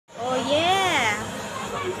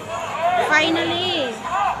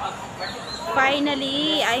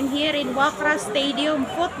Finally, I'm here in Wakrah Stadium,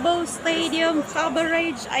 football stadium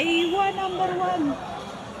coverage. I won #1.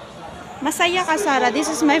 Masaya ka, Sarah? This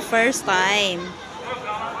is my first time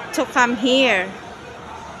to come here.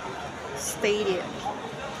 Stadium.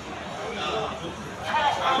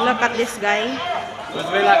 Look at this guy.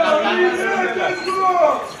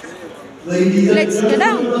 Let's go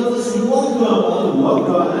down.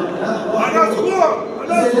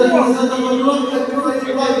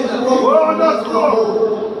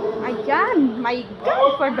 Ayan, my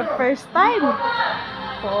God, for the first time.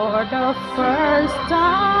 For the first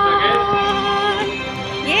time.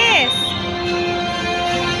 Yes.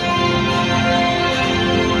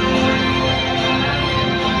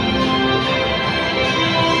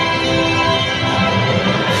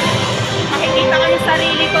 Makikita ko yung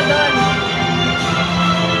sarili ko doon.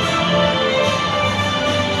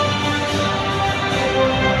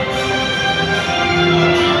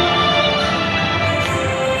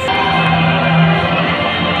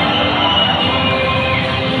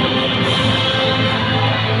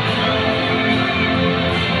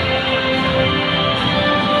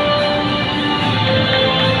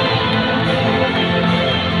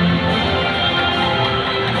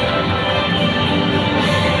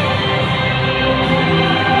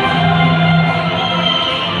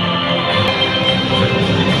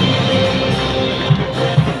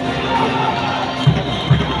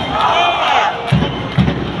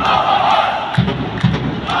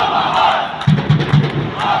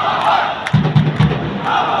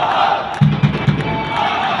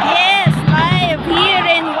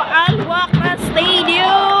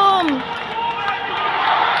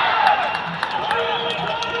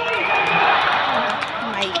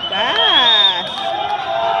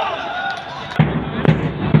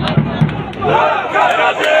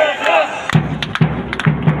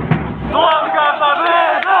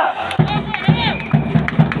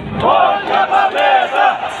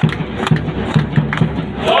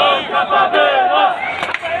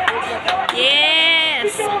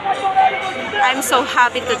 I'm so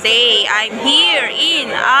happy today. I'm here in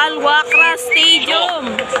Wakrah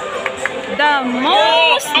Stadium, the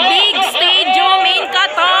most big stadium in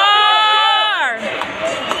Qatar.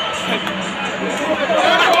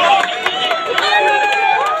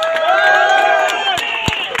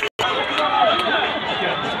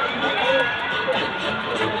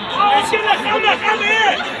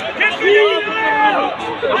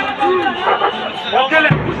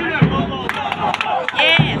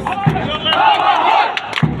 Yes. Yes.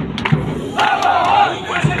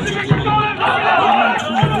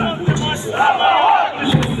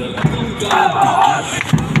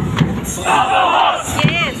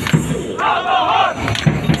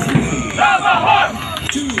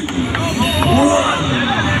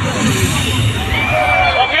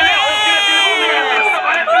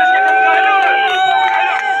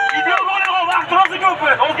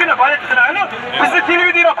 ممكن بعد تخلعنا بس التلفزيون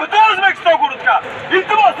يديروا 14